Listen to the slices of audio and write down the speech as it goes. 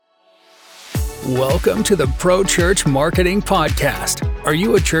Welcome to the Pro Church Marketing Podcast. Are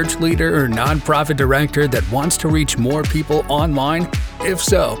you a church leader or nonprofit director that wants to reach more people online? If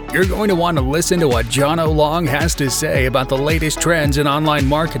so, you're going to want to listen to what Jono Long has to say about the latest trends in online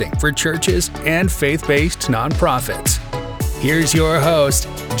marketing for churches and faith-based nonprofits. Here's your host,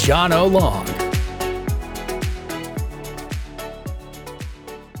 Jono Long.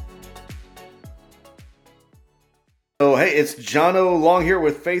 So, hey, it's Jono Long here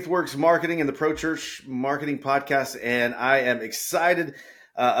with Faithworks Marketing and the Pro Church Marketing Podcast, and I am excited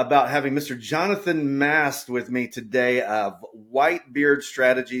about having Mr. Jonathan Mast with me today of Whitebeard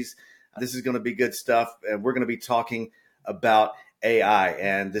Strategies. This is going to be good stuff, and we're going to be talking about AI,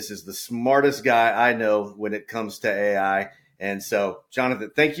 and this is the smartest guy I know when it comes to AI. And so, Jonathan,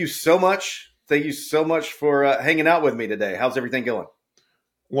 thank you so much. Thank you so much for hanging out with me today. How's everything going?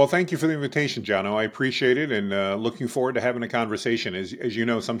 Well, thank you for the invitation, Jono. I appreciate it, and looking forward to having a conversation. As you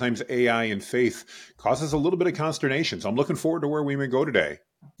know, sometimes AI and faith causes a little bit of consternation, so I'm looking forward to where we may go today.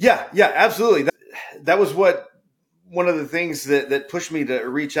 Yeah, absolutely. That was one of the things that pushed me to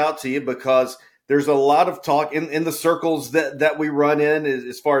reach out to you, because there's a lot of talk in the circles that we run in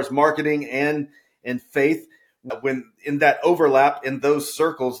as far as marketing and faith. When in that overlap in those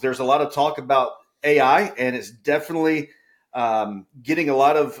circles, there's a lot of talk about AI, and it's definitely getting a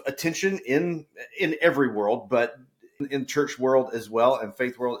lot of attention in every world, but in church world as well and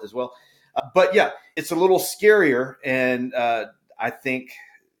faith world as well. But yeah, it's a little scarier, and I think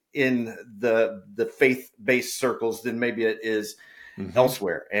in the faith-based circles than maybe it is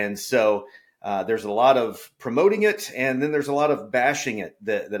elsewhere. And so there's a lot of promoting it, and then there's a lot of bashing it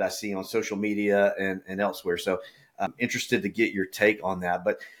that I see on social media and elsewhere. So I'm interested to get your take on that.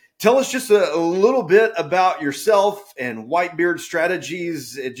 But tell us just a little bit about yourself and Whitebeard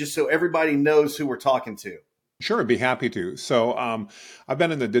Strategies, just so everybody knows who we're talking to. Sure, I'd be happy to. So I've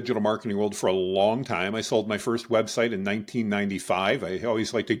been in the digital marketing world for a long time. I sold my first website in 1995. I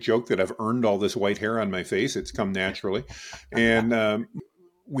always like to joke that I've earned all this white hair on my face. It's come naturally. And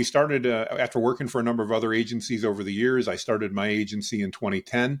we started, after working for a number of other agencies over the years, I started my agency in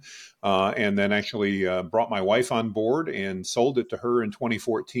 2010 and then actually brought my wife on board and sold it to her in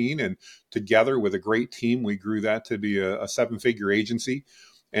 2014. And together with a great team, we grew that to be a seven-figure agency.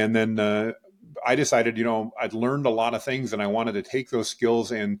 And then I decided, I'd learned a lot of things, and I wanted to take those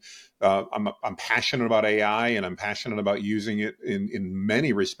skills, and I'm passionate about AI, and I'm passionate about using it in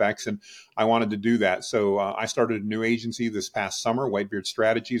many respects, and I wanted to do that. So I started a new agency this past summer, Whitebeard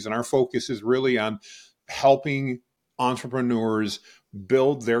Strategies, and our focus is really on helping entrepreneurs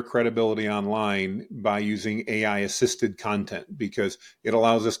build their credibility online by using AI-assisted content, because it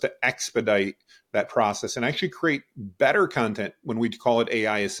allows us to expedite that process and actually create better content when we call it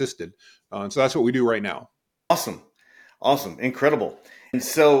AI-assisted. So that's what we do right now. Awesome. Incredible. And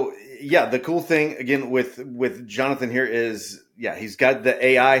so, yeah, the cool thing, again, with Jonathan here is, he's got the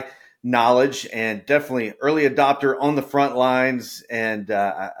AI knowledge and definitely early adopter on the front lines. And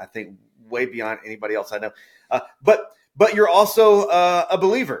I think way beyond anybody else I know. But you're also a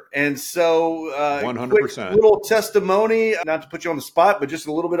believer. And so 100%. Little testimony, not to put you on the spot, but just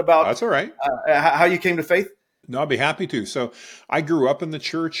a little bit about that's all right. How you came to faith. No, I'd be happy to. So I grew up in the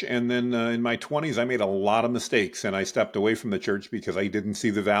church, and then in my 20s, I made a lot of mistakes, and I stepped away from the church because I didn't see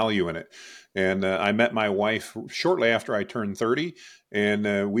the value in it. And I met my wife shortly after I turned 30,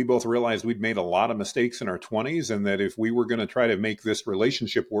 and we both realized we'd made a lot of mistakes in our 20s, and that if we were going to try to make this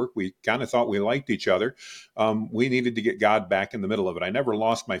relationship work, we kind of thought we liked each other. We needed to get God back in the middle of it. I never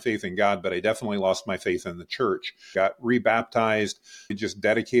lost my faith in God, but I definitely lost my faith in the church. Got rebaptized. We just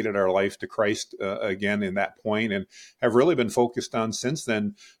dedicated our life to Christ again in that point, and have really been focused on since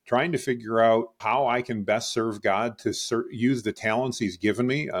then trying to figure out how I can best serve God to use the talents He's given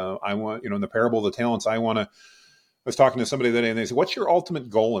me. I want, in the parable of the talents, I was talking to somebody today, and they said, "What's your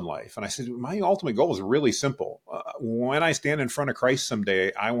ultimate goal in life?" And I said, "My ultimate goal is really simple. When I stand in front of Christ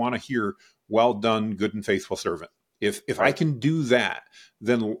someday, I want to hear, 'Well done, good and faithful servant.' If I can do that,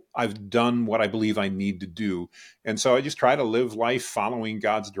 then I've done what I believe I need to do." And so I just try to live life following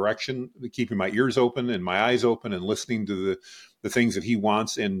God's direction, keeping my ears open and my eyes open, and listening to the things that He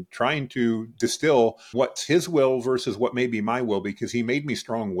wants, and trying to distill what's His will versus what may be my will, because He made me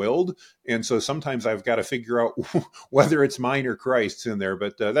strong-willed. And so sometimes I've got to figure out whether it's mine or Christ's in there.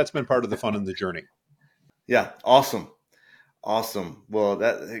 But that's been part of the fun in the journey. Yeah. Awesome. Well,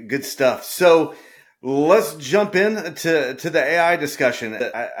 that good stuff. So let's jump into the AI discussion.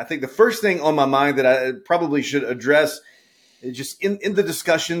 I think the first thing on my mind that I probably should address, just in the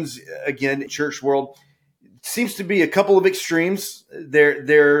discussions, again, church world, seems to be a couple of extremes.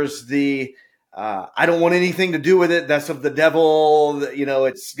 There's the I don't want anything to do with it. That's of the devil.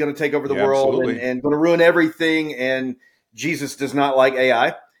 It's going to take over the Yeah, world absolutely. and going to ruin everything. And Jesus does not like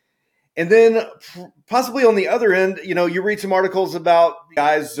AI. And then possibly on the other end, you read some articles about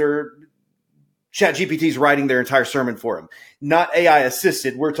guys or ChatGPT's writing their entire sermon for him, not AI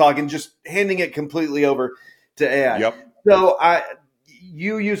assisted. We're talking just handing it completely over to AI. Yep. So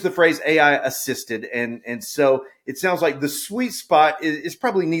you use the phrase AI assisted, and so it sounds like the sweet spot is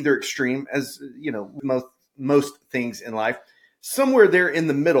probably neither extreme, as most things in life. Somewhere there in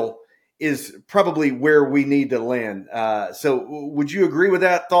the middle is probably where we need to land. So would you agree with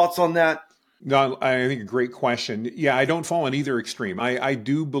that? Thoughts on that? No, I think a great question. Yeah, I don't fall in either extreme. I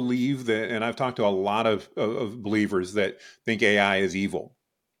do believe that, and I've talked to a lot of believers that think AI is evil.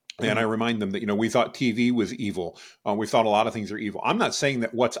 And I remind them that, we thought TV was evil. We thought a lot of things are evil. I'm not saying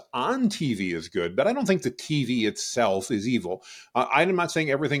that what's on TV is good, but I don't think the TV itself is evil. I'm not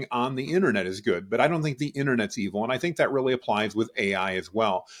saying everything on the internet is good, but I don't think the internet's evil. And I think that really applies with AI as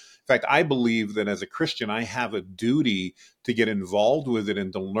well. In fact, I believe that as a Christian, I have a duty to get involved with it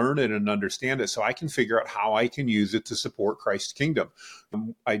and to learn it and understand it so I can figure out how I can use it to support Christ's kingdom.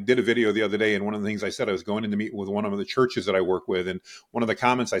 I did a video the other day, and one of the things I said, I was going in to meet with one of the churches that I work with, and one of the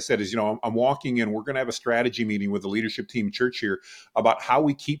comments I said is, I'm walking in, we're going to have a strategy meeting with the leadership team church here about how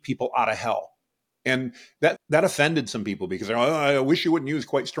we keep people out of hell. And that offended some people because they're, I wish you wouldn't use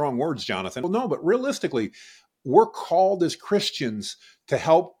quite strong words, Jonathan. Well, no, but realistically, we're called as Christians to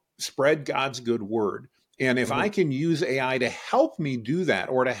help spread God's good word. And if I can use AI to help me do that,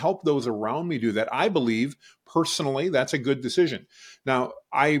 or to help those around me do that, I believe personally that's a good decision. Now,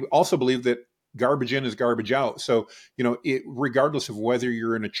 I also believe that garbage in is garbage out. So, regardless of whether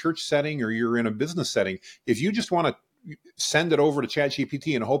you're in a church setting or you're in a business setting, if you just want to send it over to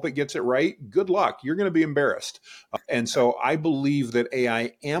ChatGPT and hope it gets it right, good luck. You're going to be embarrassed. And so I believe that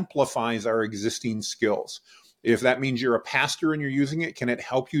AI amplifies our existing skills. If that means you're a pastor and you're using it, can it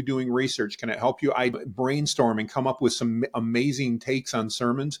help you doing research? Can it help you brainstorm and come up with some amazing takes on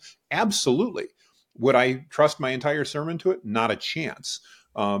sermons? Absolutely. Would I trust my entire sermon to it? Not a chance.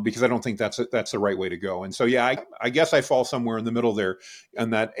 Because I don't think that's the right way to go. And so, yeah, I guess I fall somewhere in the middle there,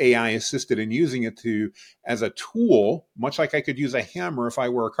 and that AI assisted in using it as a tool, much like I could use a hammer if I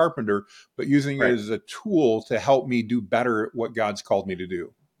were a carpenter, but using it as a tool to help me do better at what God's called me to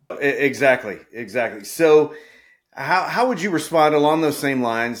do. Exactly. So how would you respond along those same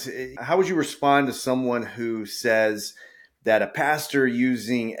lines? How would you respond to someone who says that a pastor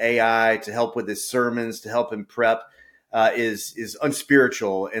using AI to help with his sermons, to help him prep, is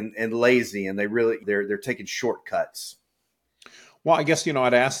unspiritual and lazy, and they're taking shortcuts? Well, I guess,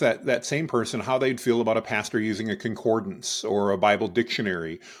 I'd ask that same person how they'd feel about a pastor using a concordance or a Bible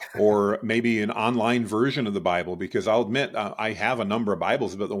dictionary or maybe an online version of the Bible, because I'll admit I have a number of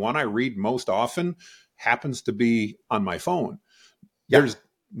Bibles, but the one I read most often happens to be on my phone. Yeah. There's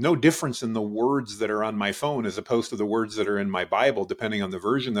no difference in the words that are on my phone as opposed to the words that are in my Bible, depending on the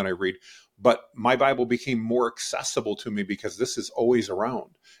version that I read. But my Bible became more accessible to me because this is always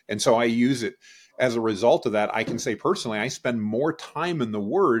around. And so I use it. As a result of that, I can say personally, I spend more time in the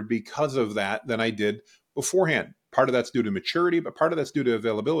Word because of that than I did beforehand. Part of that's due to maturity, but part of that's due to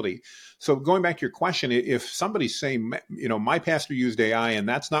availability. So going back to your question, if somebody's saying, my pastor used AI and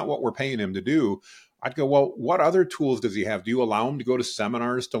that's not what we're paying him to do, I'd go, well, what other tools does he have? Do you allow him to go to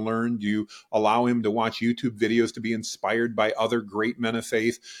seminars to learn? Do you allow him to watch YouTube videos to be inspired by other great men of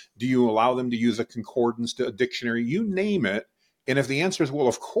faith? Do you allow them to use a concordance, a dictionary? You name it. And if the answer is, well,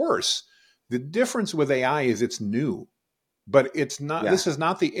 of course, the difference with AI is it's new. But it's not. Yeah. This is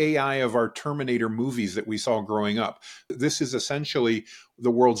not the AI of our Terminator movies that we saw growing up. This is essentially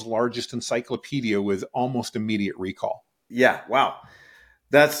the world's largest encyclopedia with almost immediate recall. Yeah. Wow.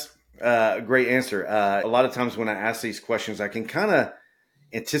 That's a great answer. A lot of times when I ask these questions, I can kind of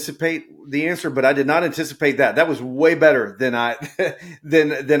anticipate the answer, but I did not anticipate that. That was way better than I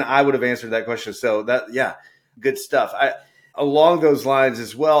than I would have answered that question. So good stuff. Along those lines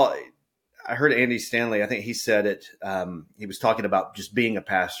as well, I heard Andy Stanley, I think he said it. He was talking about just being a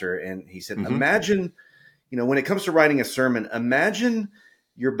pastor, and he said, imagine, when it comes to writing a sermon, imagine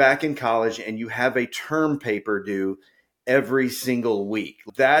you're back in college and you have a term paper due every single week.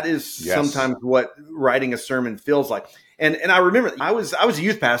 That is sometimes what writing a sermon feels like. And I remember I was a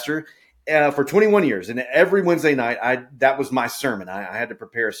youth pastor for 21 years, and every Wednesday night that was my sermon. I had to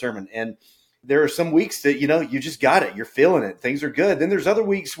prepare a sermon, and there are some weeks that you just got it, you're feeling it, things are good. Then there's other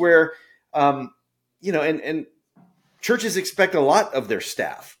weeks where and churches expect a lot of their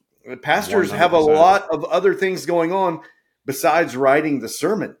staff. Pastors 100%. have a lot of other things going on besides writing the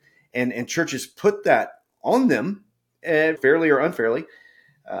sermon, and churches put that on them, fairly or unfairly.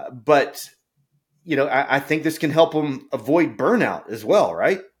 But I think this can help them avoid burnout as well,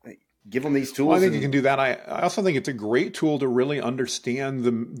 right? Give them these Well, I tools. think you can do that. I also think it's a great tool to really understand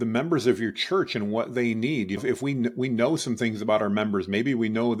the members of your church and what they need. If we know some things about our members, maybe we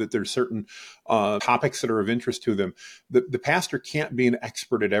know that there's certain topics that are of interest to them. The pastor can't be an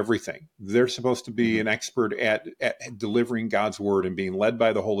expert at everything. They're supposed to be an expert at delivering God's word and being led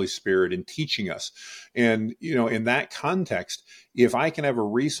by the Holy Spirit and teaching us. And, in that context, if I can have a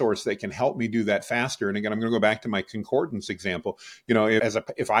resource that can help me do that faster, and again, I'm going to go back to my concordance example.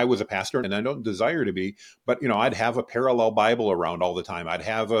 If I was a pastor, and I don't desire to be, but I'd have a parallel Bible around all the time. I'd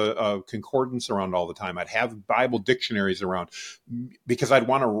have a concordance around all the time. I'd have Bible dictionaries around, because I'd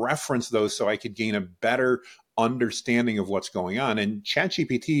want to reference those so I could gain a better understanding of what's going on. And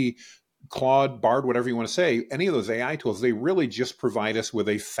ChatGPT, Claude, Bard, whatever you want to say, any of those AI tools, they really just provide us with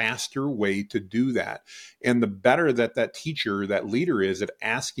a faster way to do that. And the better that teacher, that leader is at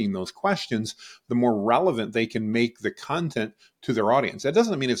asking those questions, the more relevant they can make the content to their audience. That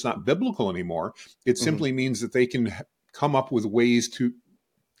doesn't mean it's not biblical anymore. It simply means that they can come up with ways to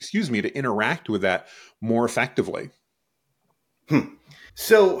interact with that more effectively.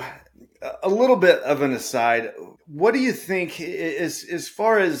 So a little bit of an aside, what do you think is, as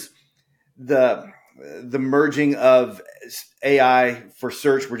far as the merging of AI for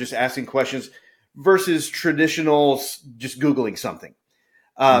search, we're just asking questions, versus traditional just Googling something?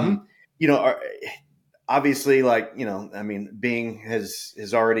 Obviously, Bing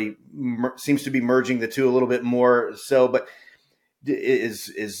has already seems to be merging the two a little bit more so, but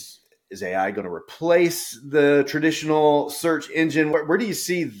is AI going to replace the traditional search engine? Where do you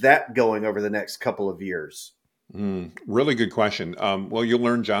see that going over the next couple of years? Really good question. Well, you'll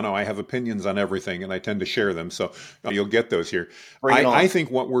learn, Jono, I have opinions on everything, and I tend to share them. So you'll get those here. I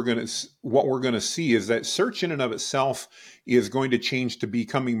think what we're going to see is that search in and of itself is going to change to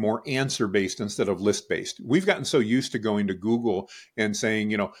becoming more answer based instead of list based. We've gotten so used to going to Google and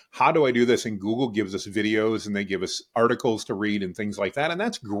saying, how do I do this? And Google gives us videos and they give us articles to read and things like that, and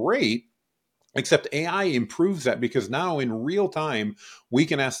that's great. Except AI improves that, because now in real time, we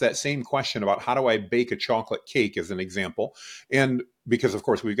can ask that same question about how do I bake a chocolate cake, as an example. And because, of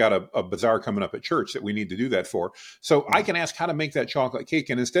course, we've got a bazaar coming up at church that we need to do that for. So I can ask how to make that chocolate cake.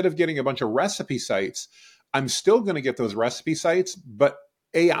 And instead of getting a bunch of recipe sites, I'm still going to get those recipe sites, but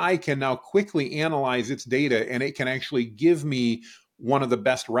AI can now quickly analyze its data, and it can actually give me one of the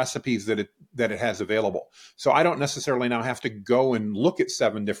best recipes that it has available. So I don't necessarily now have to go and look at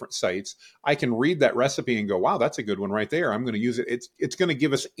 7 different sites. I can read that recipe and go, wow, that's a good one right there. I'm going to use it. It's going to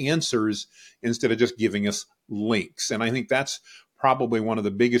give us answers instead of just giving us links. And I think that's probably one of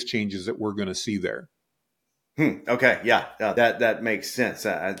the biggest changes that we're going to see there. Okay. Yeah. That makes sense.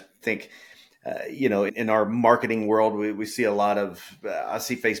 I think, in our marketing world, we see a lot of, I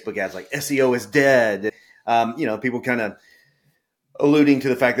see Facebook ads like SEO is dead. People kind of alluding to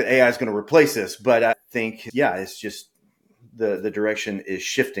the fact that AI is going to replace this, but I think, it's just the direction is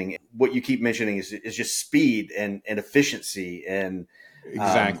shifting. What you keep mentioning is just speed and efficiency, and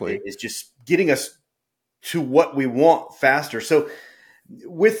exactly, it's just getting us to what we want faster. So,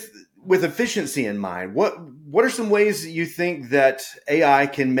 with efficiency in mind, what are some ways that you think that AI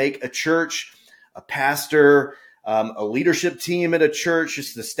can make a church, a pastor, a leadership team at a church,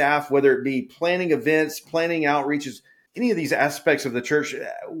 just the staff, whether it be planning events, planning outreaches, any of these aspects of the church,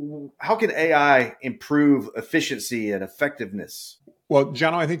 how can AI improve efficiency and effectiveness? Well,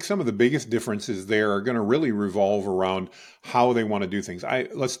 Jono, I think some of the biggest differences there are going to really revolve around how they want to do things.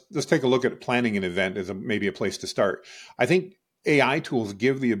 Let's take a look at planning an event as maybe a place to start. I think AI tools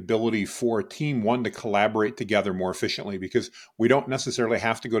give the ability for a team, one, to collaborate together more efficiently, because we don't necessarily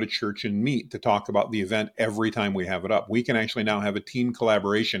have to go to church and meet to talk about the event every time we have it up. We can actually now have a team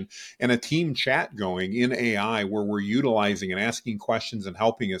collaboration and a team chat going in AI where we're utilizing and asking questions and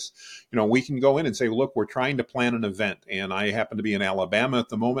helping us. We can go in and say, look, we're trying to plan an event, and I happen to be in Alabama at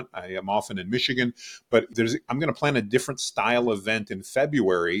the moment. I am often in Michigan, but I'm going to plan a different style event in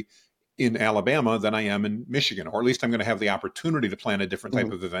February in Alabama than I am in Michigan, or at least I'm going to have the opportunity to plan a different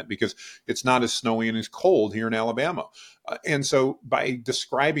type of event because it's not as snowy and as cold here in Alabama. And so by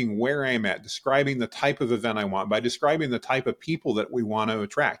describing where I'm at, describing the type of event I want, by describing the type of people that we want to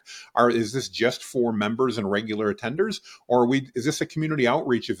attract, is this just for members and regular attenders, or is this a community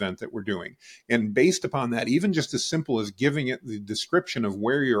outreach event that we're doing? And based upon that, even just as simple as giving it the description of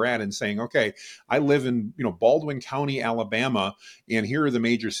where you're at and saying, okay, I live in Baldwin County, Alabama, and here are the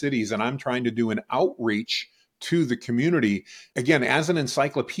major cities, and I'm trying to do an outreach to the community. Again, as an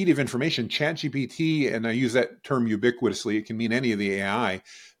encyclopedia of information, ChatGPT, and I use that term ubiquitously, it can mean any of the AI.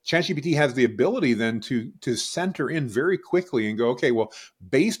 ChatGPT has the ability then to center in very quickly and go, okay, well,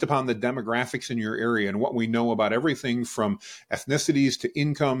 based upon the demographics in your area and what we know about everything from ethnicities to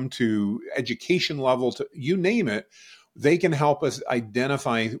income to education level to you name it, they can help us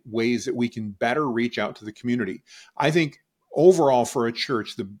identify ways that we can better reach out to the community. I think overall for a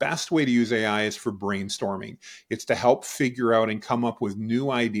church, the best way to use AI is for brainstorming. It's to help figure out and come up with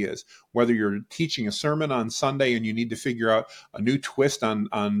new ideas. Whether you're teaching a sermon on Sunday and you need to figure out a new twist on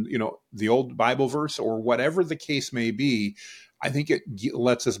the old Bible verse or whatever the case may be, I think it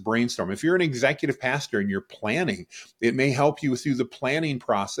lets us brainstorm. If you're an executive pastor and you're planning, it may help you through the planning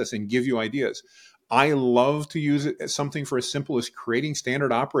process and give you ideas. I love to use it as something for as simple as creating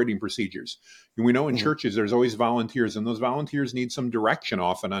standard operating procedures. And we know in churches, there's always volunteers, and those volunteers need some direction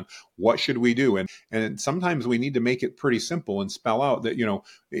often on what should we do. And sometimes we need to make it pretty simple and spell out that,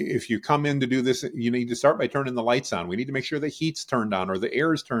 if you come in to do this, you need to start by turning the lights on. We need to make sure the heat's turned on or the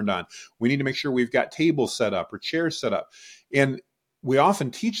air is turned on. We need to make sure we've got tables set up or chairs set up. And we often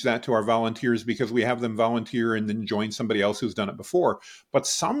teach that to our volunteers because we have them volunteer and then join somebody else who's done it before. But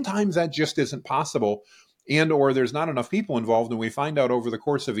sometimes that just isn't possible, and or there's not enough people involved, and we find out over the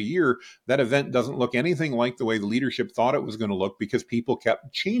course of a year that event doesn't look anything like the way the leadership thought it was going to look because people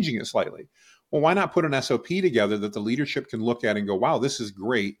kept changing it slightly. Well, why not put an SOP together that the leadership can look at and go, wow, this is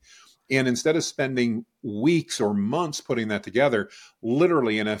great. And instead of spending weeks or months putting that together,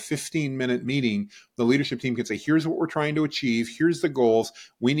 literally in a 15-minute meeting, the leadership team can say, here's what we're trying to achieve. Here's the goals.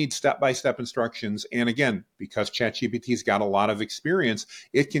 We need step-by-step instructions. And again, because ChatGPT's got a lot of experience,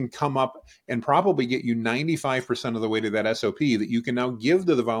 it can come up and probably get you 95% of the way to that SOP that you can now give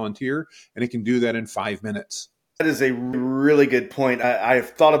to the volunteer, and it can do that in 5 minutes. That is a really good point.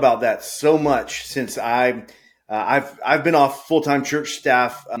 I've thought about that so much since I've been off full-time church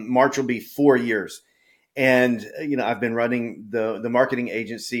staff. March will be 4 years. And, I've been running the marketing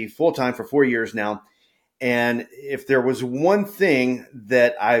agency full-time for 4 years now. And if there was one thing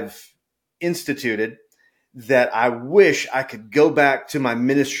that I've instituted that I wish I could go back to my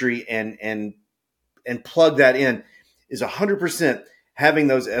ministry and plug that in is 100% having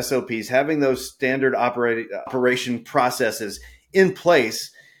those SOPs, having those standard operation processes in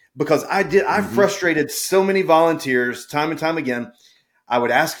place. Because I frustrated so many volunteers time and time again. I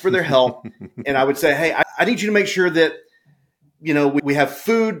would ask for their help and I would say, hey, I need you to make sure that, we have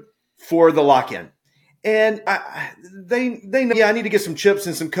food for the lock-in. And they know, yeah, I need to get some chips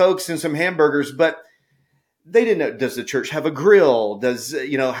and some Cokes and some hamburgers, but they didn't know, does the church have a grill? Does,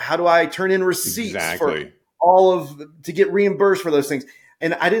 how do I turn in receipts for to get reimbursed for those things?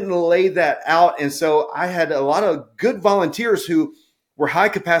 And I didn't lay that out. And so I had a lot of good volunteers who were high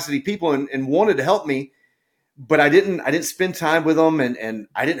capacity people and wanted to help me, but I didn't spend time with them and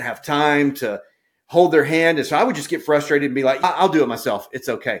I didn't have time to hold their hand. And so I would just get frustrated and be like, I'll do it myself. It's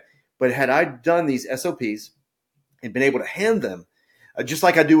okay. But had I done these SOPs and been able to hand them, just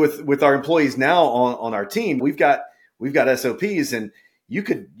like I do with our employees now on our team, we've got SOPs, and you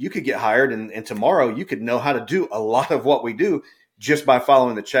could get hired and tomorrow you could know how to do a lot of what we do just by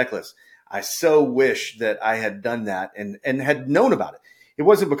following the checklist. I so wish that I had done that and had known about it. It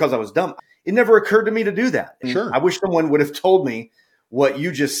wasn't because I was dumb. It never occurred to me to do that. And sure. I wish someone would have told me what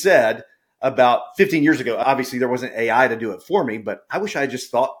you just said about 15 years ago. Obviously, there wasn't AI to do it for me, but I wish I just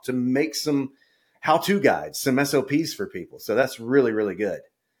thought to make some how-to guides, some SOPs for people. So that's really, really good.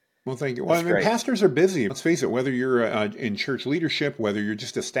 Well, thank you. Well, pastors are busy. Let's face it, whether you're in church leadership, whether you're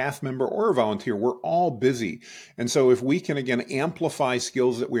just a staff member or a volunteer, we're all busy. And so if we can, again, amplify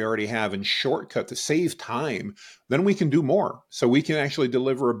skills that we already have and shortcut to save time, then we can do more. So we can actually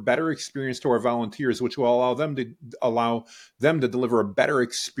deliver a better experience to our volunteers, which will allow them to deliver a better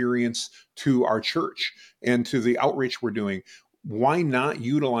experience to our church and to the outreach we're doing. Why not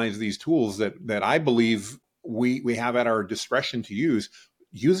utilize these tools that I believe we have at our discretion to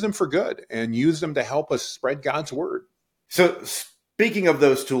use them for good and use them to help us spread God's word. So speaking of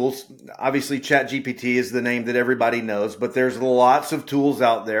those tools, obviously ChatGPT is the name that everybody knows, but there's lots of tools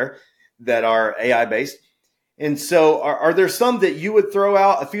out there that are AI based. And so are there some that you would throw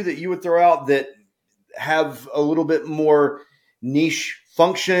out, a few that you would throw out that have a little bit more niche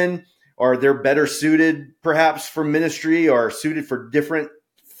function, or they're better suited perhaps for ministry or suited for different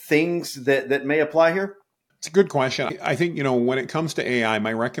things that may apply here? It's a good question. I think, when it comes to AI,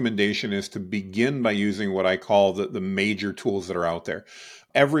 my recommendation is to begin by using what I call the major tools that are out there.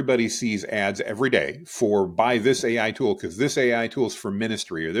 Everybody sees ads every day for buy this AI tool because this AI tool is for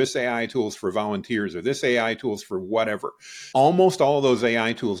ministry, or this AI tool is for volunteers, or this AI tool is for whatever. Almost all of those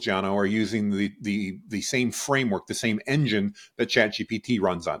AI tools, Jono, are using the same framework, the same engine that ChatGPT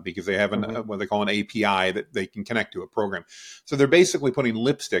runs on, because they have what they call an API that they can connect to a program. So they're basically putting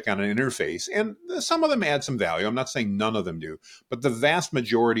lipstick on an interface, and some of them add some value. I'm not saying none of them do, but the vast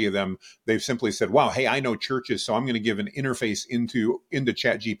majority of them, they've simply said, wow, hey, I know churches, so I'm going to give an interface into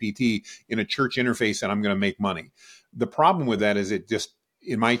ChatGPT in a church interface, and I'm going to make money. The problem with that is it just,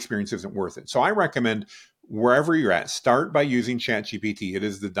 in my experience, isn't worth it. So I recommend wherever you're at, start by using ChatGPT. It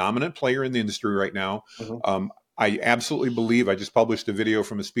is the dominant player in the industry right now. I absolutely believe, I just published a video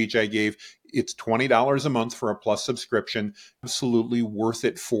from a speech I gave. It's $20 a month for a Plus subscription. Absolutely worth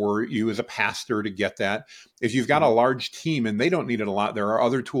it for you as a pastor to get that. If you've got a large team and they don't need it a lot, there are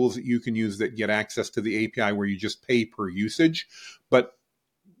other tools that you can use that get access to the API where you just pay per usage. But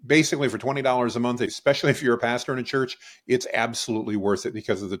basically for $20 a month, especially if you're a pastor in a church, it's absolutely worth it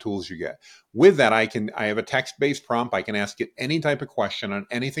because of the tools you get. With that, I have a text-based prompt. I can ask it any type of question on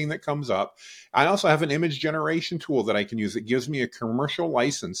anything that comes up. I also have an image generation tool that I can use that gives me a commercial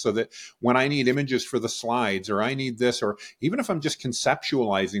license so that when I need images for the slides, or I need this, or even if I'm just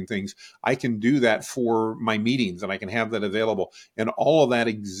conceptualizing things, I can do that for my meetings and I can have that available. And all of that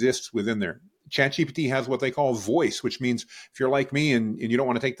exists within there. ChatGPT has what they call voice, which means if you're like me and you don't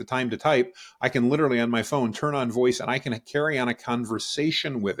want to take the time to type, I can literally on my phone turn on voice and I can carry on a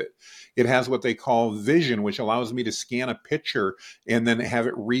conversation with it. It has what they call vision, which allows me to scan a picture and then have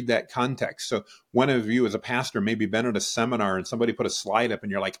it read that context. So one of you as a pastor maybe been at a seminar and somebody put a slide up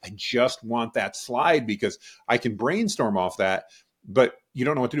and you're like, I just want that slide because I can brainstorm off that, but you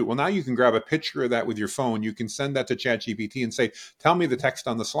don't know what to do. Well, now you can grab a picture of that with your phone. You can send that to ChatGPT and say, tell me the text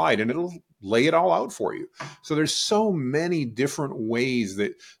on the slide, and it'll lay it all out for you. So there's so many different ways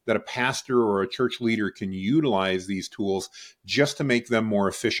that a pastor or a church leader can utilize these tools just to make them more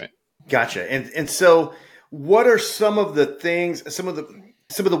efficient. Gotcha. And so what are some of the things, some of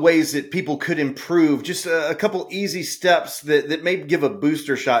the ways that people could improve, just a couple easy steps that may give a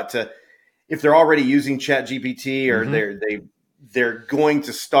booster shot to, if they're already using ChatGPT or they're going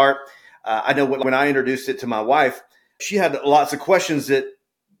to start. I know when I introduced it to my wife, she had lots of questions that,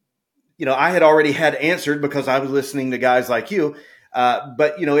 I had already had answered because I was listening to guys like you.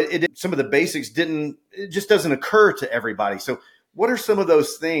 But some of the basics it just doesn't occur to everybody. So what are some of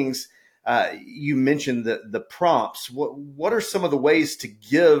those things? You mentioned the prompts. What are some of the ways to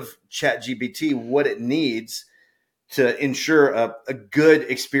give ChatGPT what it needs to ensure a good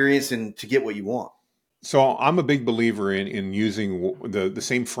experience and to get what you want? So I'm a big believer in using the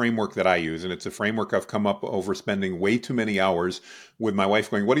same framework that I use. And it's a framework I've come up over spending way too many hours with my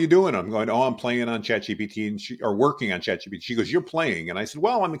wife going, what are you doing? I'm going, I'm playing on ChatGPT or working on ChatGPT. She goes, you're playing. And I said,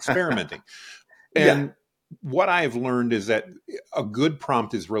 well, I'm experimenting. And what I've learned is that a good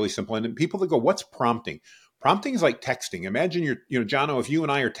prompt is really simple. And people that go, what's prompting? Prompting is like texting. Imagine Jono, if you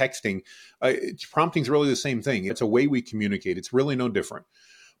and I are texting, prompting is really the same thing. It's a way we communicate. It's really no different.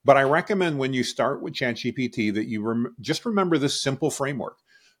 But I recommend when you start with ChatGPT that you just remember this simple framework.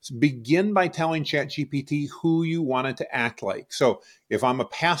 So begin by telling ChatGPT who you want it to act like. So if I'm a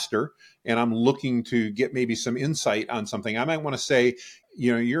pastor and I'm looking to get maybe some insight on something, I might want to say,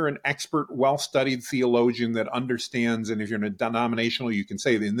 you're an expert, well-studied theologian that understands, and if you're in a denominational, you can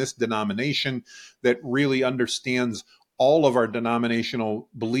say in this denomination that really understands all of our denominational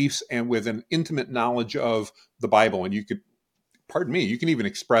beliefs and with an intimate knowledge of the Bible. And you can even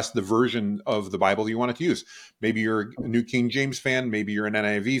express the version of the Bible you want it to use. Maybe you're a New King James fan, maybe you're an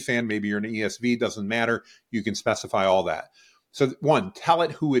NIV fan, maybe you're an ESV, doesn't matter. You can specify all that. So 1, tell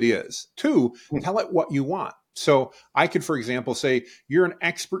it who it is. 2, tell it what you want. So I could, for example, say, you're an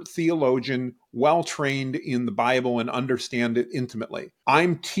expert theologian, well-trained in the Bible and understand it intimately.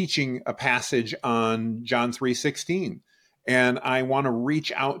 I'm teaching a passage on John 3:16. And I want to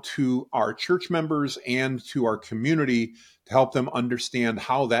reach out to our church members and to our community to help them understand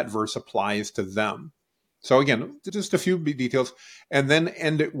how that verse applies to them. So again, just a few details, and then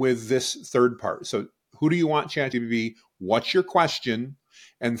end it with this third part. So who do you want ChatGPT? What's your question?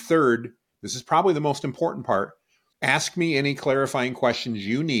 And third, this is probably the most important part, ask me any clarifying questions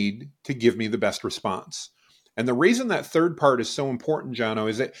you need to give me the best response. And the reason that third part is so important, Jono,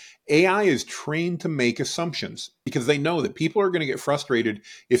 is that AI is trained to make assumptions because they know that people are going to get frustrated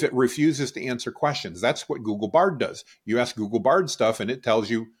if it refuses to answer questions. That's what Google Bard does. You ask Google Bard stuff and it tells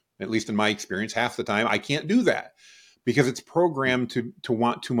you, at least in my experience, half the time, I can't do that because it's programmed to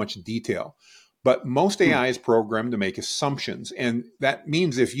want too much detail. But most AI is programmed to make assumptions. And that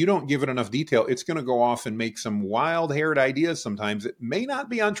means if you don't give it enough detail, it's going to go off and make some wild-haired ideas sometimes that may not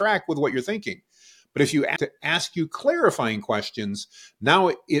be on track with what you're thinking. But if you ask you clarifying questions,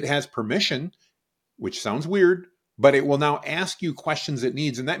 now it has permission, which sounds weird, but it will now ask you questions it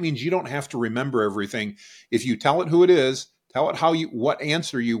needs. And that means you don't have to remember everything. If you tell it who it is, tell it what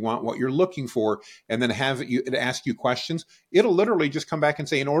answer you want, what you're looking for, and then have it ask you questions, it'll literally just come back and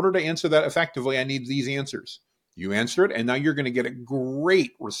say, in order to answer that effectively, I need these answers. You answer it, and now you're going to get a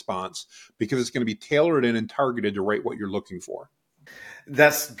great response because it's going to be tailored in and targeted to right what you're looking for.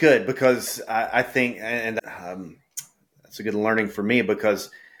 That's good, because I think, and that's a good learning for me, because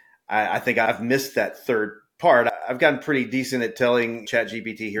I think I've missed that third part. I've gotten pretty decent at telling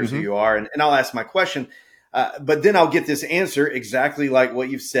ChatGPT, here's who you are, and I'll ask my question. But then I'll get this answer exactly like what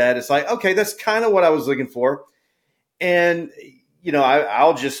you've said. It's like, okay, that's kind of what I was looking for. And,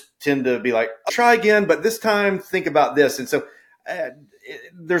 I'll just tend to be like, I'll try again, but this time think about this. And so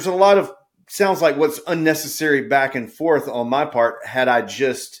there's a lot of, sounds like what's unnecessary back and forth on my part, had I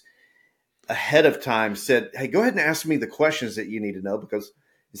just ahead of time said, hey, go ahead and ask me the questions that you need to know, because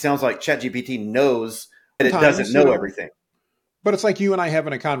it sounds like ChatGPT knows that it doesn't know everything. But it's like you and I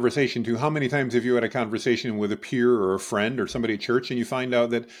having a conversation too. How many times have you had a conversation with a peer or a friend or somebody at church and you find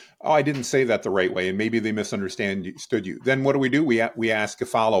out that, oh, I didn't say that the right way and maybe they misunderstood you. Then what do? We ask a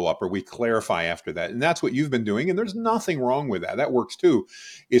follow-up, or we clarify after that. And that's what you've been doing. And there's nothing wrong with that. That works too.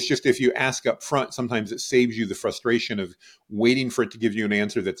 It's just if you ask up front, sometimes it saves you the frustration of waiting for it to give you an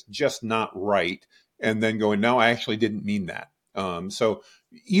answer that's just not right. And then going, no, I actually didn't mean that. So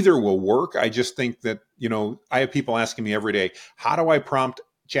either will work. I just think that, I have people asking me every day, how do I prompt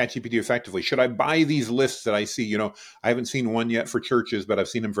ChatGPT effectively? Should I buy these lists that I see? I haven't seen one yet for churches, but I've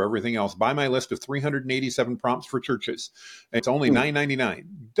seen them for everything else. Buy my list of 387 prompts for churches. It's only $9.99.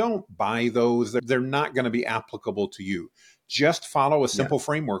 Don't buy those. They're not going to be applicable to you. Just follow a simple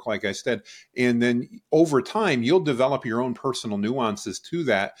framework, like I said. And then over time, you'll develop your own personal nuances to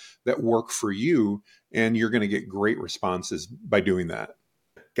that work for you. And you're going to get great responses by doing that.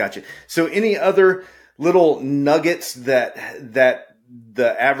 Gotcha. So any other little nuggets that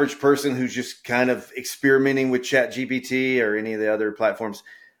the average person who's just kind of experimenting with ChatGPT or any of the other platforms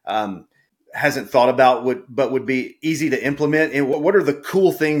hasn't thought about but would be easy to implement? And what are the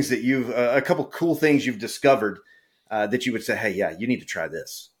cool things that a couple cool things you've discovered that you would say, hey, yeah, you need to try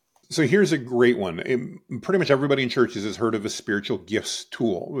this? So here's a great one. Pretty much everybody in churches has heard of a spiritual gifts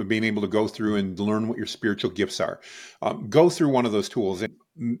tool, being able to go through and learn what your spiritual gifts are. Go through one of those tools,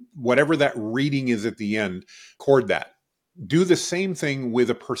 and whatever that reading is at the end, record that. Do the same thing with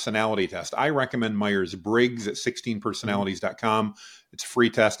a personality test. I recommend Myers-Briggs at 16personalities.com. It's a free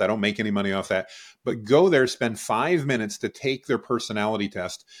test. I don't make any money off that. But go there, spend 5 minutes to take their personality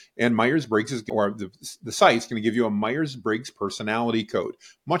test. And Myers-Briggs the site's going to give you a Myers-Briggs personality code,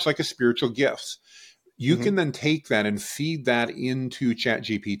 much like a spiritual gifts. You can then take that and feed that into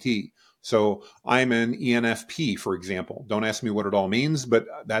ChatGPT. So I'm an ENFP, for example. Don't ask me what it all means, but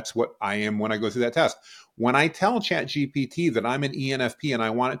that's what I am when I go through that test. When I tell ChatGPT that I'm an ENFP and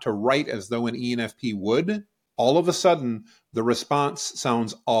I want it to write as though an ENFP would, all of a sudden the response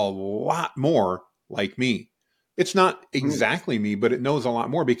sounds a lot more like me. It's not exactly me, but it knows a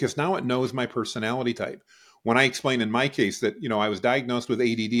lot more because now it knows my personality type. When I explain in my case that, I was diagnosed with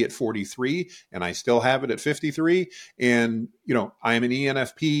ADD at 43 and I still have it at 53, and, I am an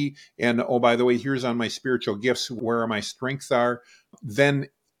ENFP, and, oh, by the way, here's on my spiritual gifts where my strengths are, then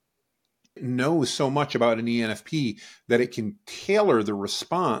it knows so much about an ENFP that it can tailor the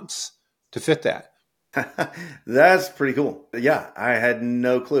response to fit that. That's pretty cool. Yeah, I had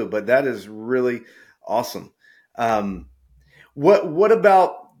no clue, but that is really awesome. What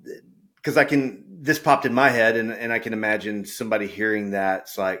about, because this popped in my head and I can imagine somebody hearing that.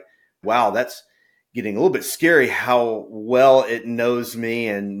 It's like, wow, that's getting a little bit scary how well it knows me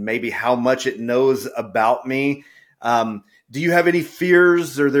and maybe how much it knows about me. Do you have any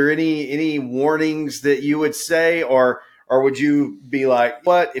fears? Are there any warnings that you would say, or would you be like,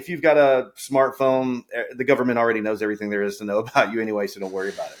 what, if you've got a smartphone, the government already knows everything there is to know about you anyway, so don't worry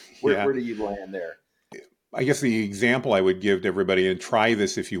about it. Where do you land there? I guess the example I would give to everybody, and try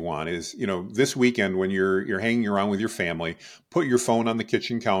this if you want, is, this weekend when you're hanging around with your family, put your phone on the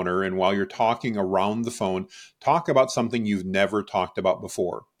kitchen counter, and while you're talking around the phone, talk about something you've never talked about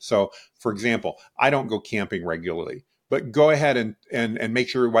before. So, for example, I don't go camping regularly, but go ahead and make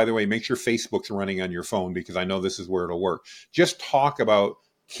sure, by the way, make sure Facebook's running on your phone, because I know this is where it'll work. Just talk about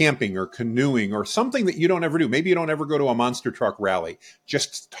camping or canoeing or something that you don't ever do. Maybe you don't ever go to a monster truck rally.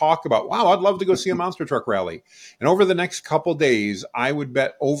 Just talk about, wow, I'd love to go see a monster truck rally. And over the next couple days, I would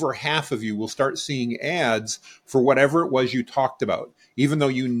bet over half of you will start seeing ads for whatever it was you talked about. Even though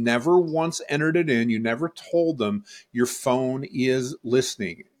you never once entered it in, you never told them, your phone is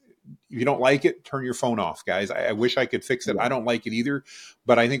listening. If you don't like it, turn your phone off, guys. I wish I could fix it. I don't like it either,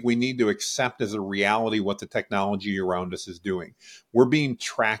 but I think we need to accept as a reality what the technology around us is doing. We're being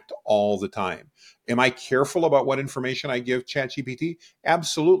tracked all the time. Am I careful about what information I give ChatGPT?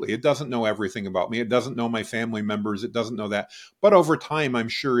 Absolutely. It doesn't know everything about me. It doesn't know my family members. It doesn't know that. But over time, I'm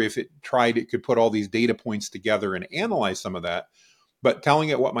sure if it tried, it could put all these data points together and analyze some of that. But telling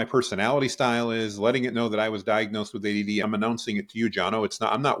it what my personality style is, letting it know that I was diagnosed with ADD, I'm announcing it to you, Jono.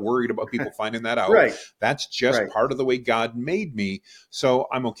 I'm not worried about people finding that out. Right. That's just Right. part of the way God made me. So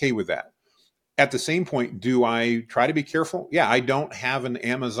I'm okay with that. At the same point, do I try to be careful? Yeah, I don't have an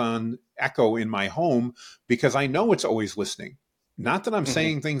Amazon Echo in my home because I know it's always listening. Not that I'm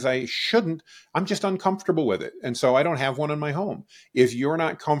saying things I shouldn't, I'm just uncomfortable with it. And so I don't have one in my home. If you're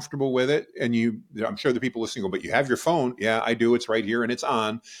not comfortable with it, and I'm sure the people listening go, but you have your phone. Yeah, I do. It's right here and it's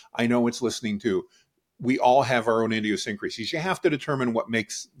on. I know it's listening too. We all have our own idiosyncrasies. You have to determine what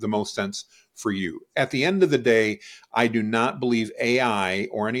makes the most sense for you. At the end of the day, I do not believe AI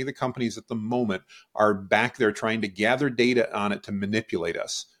or any of the companies at the moment are back there trying to gather data on it to manipulate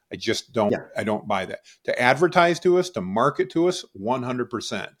us. I just don't, I don't buy that. To advertise to us, to market to us,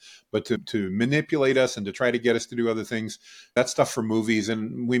 100%. But to manipulate us and to try to get us to do other things, that's stuff for movies,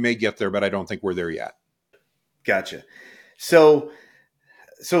 and we may get there, but I don't think we're there yet. Gotcha. So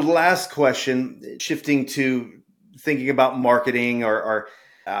last question, shifting to thinking about marketing or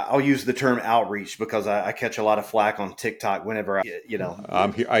I'll use the term outreach because I catch a lot of flack on TikTok whenever I hear you.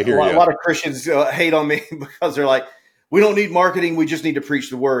 A lot of Christians hate on me because they're like, we don't need marketing. We just need to preach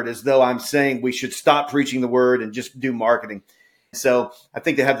the word, as though I'm saying we should stop preaching the word and just do marketing. So I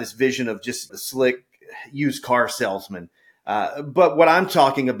think they have this vision of just a slick used car salesman. But what I'm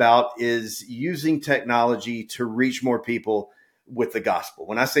talking about is using technology to reach more people with the gospel.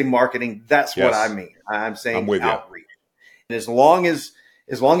 When I say marketing, that's what I mean. I'm saying outreach. And as long as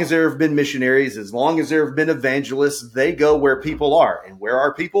there have been missionaries, as long as there have been evangelists, they go where people are. And where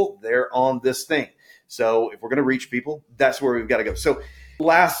are people? They're on this thing. So if we're going to reach people, that's where we've got to go. So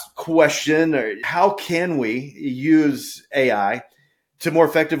last question, how can we use AI to more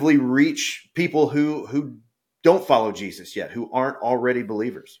effectively reach people who don't follow Jesus yet, who aren't already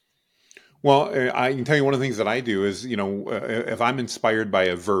believers? Well, I can tell you one of the things that I do is, if I'm inspired by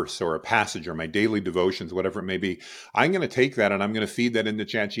a verse or a passage or my daily devotions, whatever it may be, I'm going to take that and I'm going to feed that into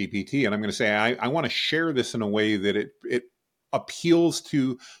ChatGPT, and I'm going to say, I want to share this in a way that it appeals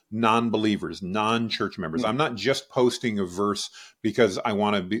to non-believers, non-church members. I'm not just posting a verse because I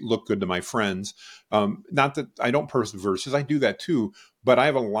want to look good to my friends. Not that I don't post verses, I do that too, but I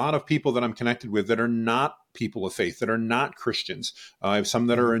have a lot of people that I'm connected with that are not people of faith, that are not Christians. I have some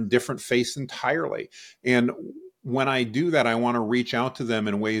that are in different faiths entirely. And when I do that, I want to reach out to them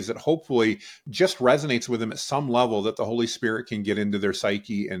in ways that hopefully just resonates with them at some level, that the Holy Spirit can get into their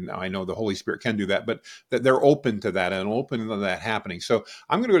psyche. And I know the Holy Spirit can do that, but that they're open to that and open to that happening. So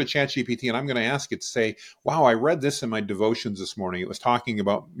I'm going to go to ChatGPT and I'm going to ask it to say, wow, I read this in my devotions this morning. It was talking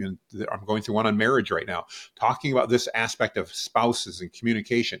about, I'm going through one on marriage right now, talking about this aspect of spouses and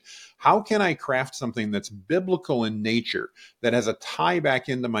communication. How can I craft something that's biblical in nature, that has a tie back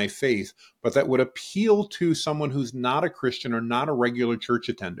into my faith, but that would appeal to someone who's not a Christian or not a regular church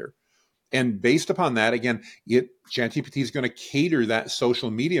attender? And based upon that, again, ChatGPT is going to cater that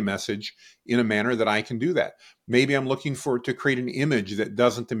social media message in a manner that I can do that. Maybe I'm looking to create an image that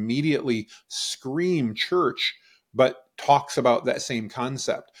doesn't immediately scream church, but talks about that same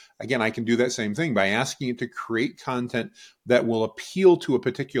concept. Again, I can do that same thing by asking it to create content that will appeal to a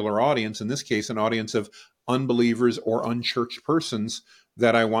particular audience, in this case, an audience of unbelievers or unchurched persons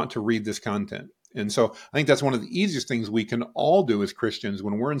that I want to read this content. And so I think that's one of the easiest things we can all do as Christians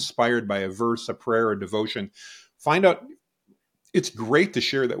when we're inspired by a verse, a prayer, a devotion. Find out, it's great to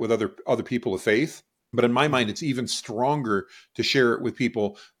share that with other people of faith, but in my mind, it's even stronger to share it with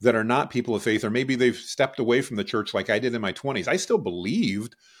people that are not people of faith, or maybe they've stepped away from the church like I did in my 20s. I still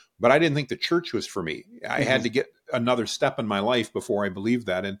believed, but I didn't think the church was for me. I had to get another step in my life before I believed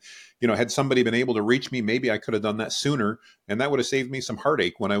that. And, had somebody been able to reach me, maybe I could have done that sooner, and that would have saved me some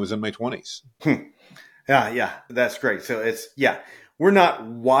heartache when I was in my 20s. Yeah, that's great. So we're not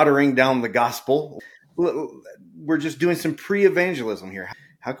watering down the gospel. We're just doing some pre-evangelism here.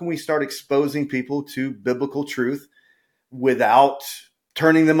 How can we start exposing people to biblical truth without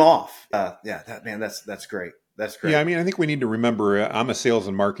turning them off? That's great. That's great. Yeah, I mean, I think we need to remember, I'm a sales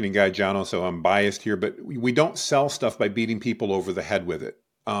and marketing guy, Jono, so I'm biased here, but we don't sell stuff by beating people over the head with it.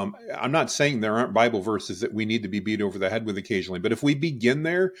 I'm not saying there aren't Bible verses that we need to be beat over the head with occasionally, but if we begin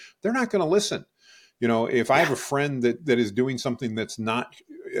there, they're not going to listen. If I have a friend that is doing something that's not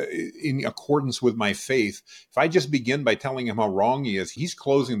in accordance with my faith, if I just begin by telling him how wrong he is, he's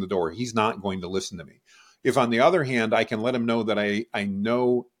closing the door. He's not going to listen to me. If, on the other hand, I can let him know that I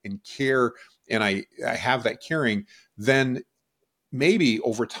know and care and I have that caring, then maybe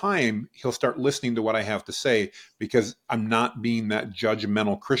over time he'll start listening to what I have to say because I'm not being that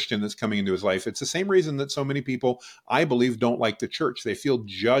judgmental Christian that's coming into his life. It's the same reason that so many people, I believe, don't like the church. They feel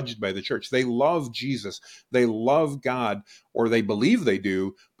judged by the church. They love Jesus. They love God, or they believe they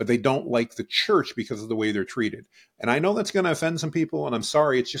do, but they don't like the church because of the way they're treated. And I know that's going to offend some people, and I'm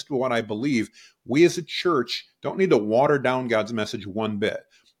sorry. It's just what I believe. We as a church don't need to water down God's message one bit.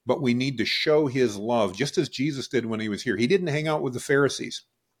 But we need to show his love, just as Jesus did when he was here. He didn't hang out with the Pharisees.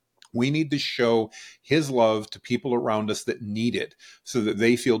 We need to show his love to people around us that need it so that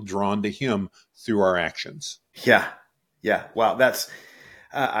they feel drawn to him through our actions. Yeah. Wow. That's,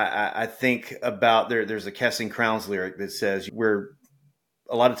 I think about there's a Casting Crowns lyric that says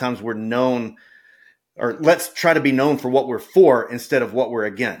a lot of times we're known, or let's try to be known for what we're for instead of what we're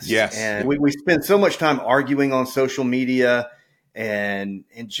against. Yes. And we spend so much time arguing on social media and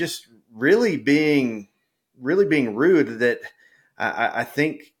just really being rude that I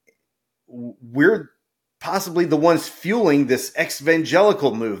think we're possibly the ones fueling this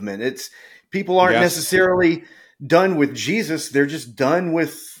evangelical movement. It's people aren't necessarily done with Jesus. They're just done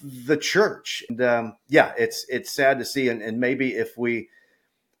with the church. And it's sad to see. And maybe if we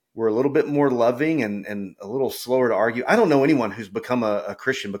were a little bit more loving and a little slower to argue. I don't know anyone who's become a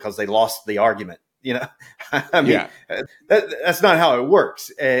Christian because they lost the argument. I mean, that's not how it works.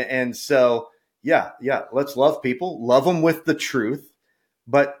 And so, let's love people, love them with the truth,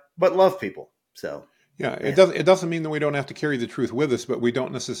 but love people. So, it doesn't mean that we don't have to carry the truth with us, but we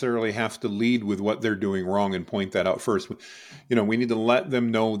don't necessarily have to lead with what they're doing wrong and point that out first. We need to let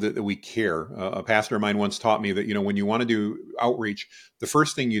them know that we care. A pastor of mine once taught me that, when you want to do outreach, the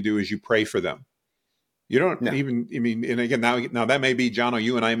first thing you do is you pray for them. You don't and again, now that may be, Jono,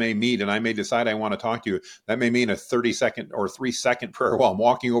 you and I may meet and I may decide I want to talk to you. That may mean a 30-second or 3-second prayer while I'm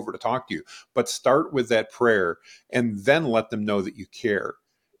walking over to talk to you. But start with that prayer and then let them know that you care.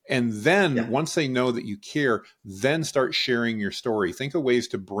 And then once they know that you care, then start sharing your story. Think of ways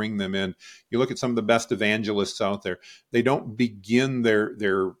to bring them in. You look at some of the best evangelists out there. They don't begin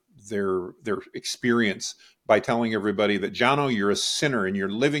their experience by telling everybody that, Jono, you're a sinner and you're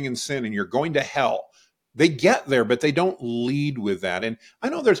living in sin and you're going to hell. They get there, but they don't lead with that. And I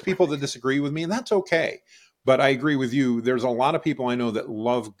know there's people that disagree with me, and that's okay. But I agree with you. There's a lot of people I know that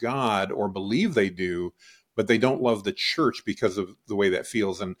love God or believe they do, but they don't love the church because of the way that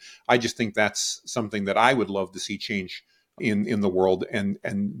feels. And I just think that's something that I would love to see change in the world and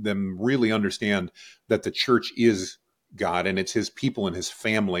them really understand that the church is God and it's his people and his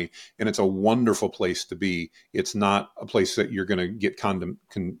family. And it's a wonderful place to be. It's not a place that you're going to get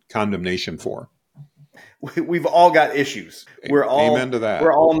condemnation for. We've all got issues. Amen to that.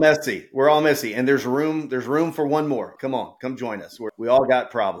 We're all messy, and there's room for one more. Come join us. We all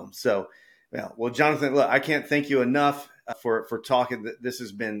got problems. So, well, Jonathan, look, I can't thank you enough for talking. This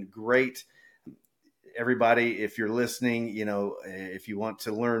has been great. Everybody, if you're listening, if you want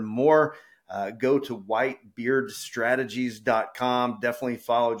to learn more, go to whitebeardstrategies.com. Definitely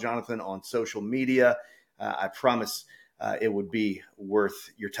follow Jonathan on social media. I promise it would be worth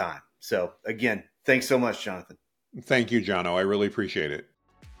your time. So again, thanks so much, Jonathan. Thank you, Jono. I really appreciate it.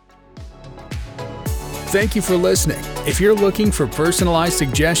 Thank you for listening. If you're looking for personalized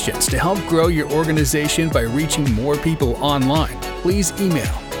suggestions to help grow your organization by reaching more people online, please email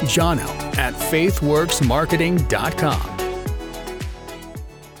Jono at faithworksmarketing.com.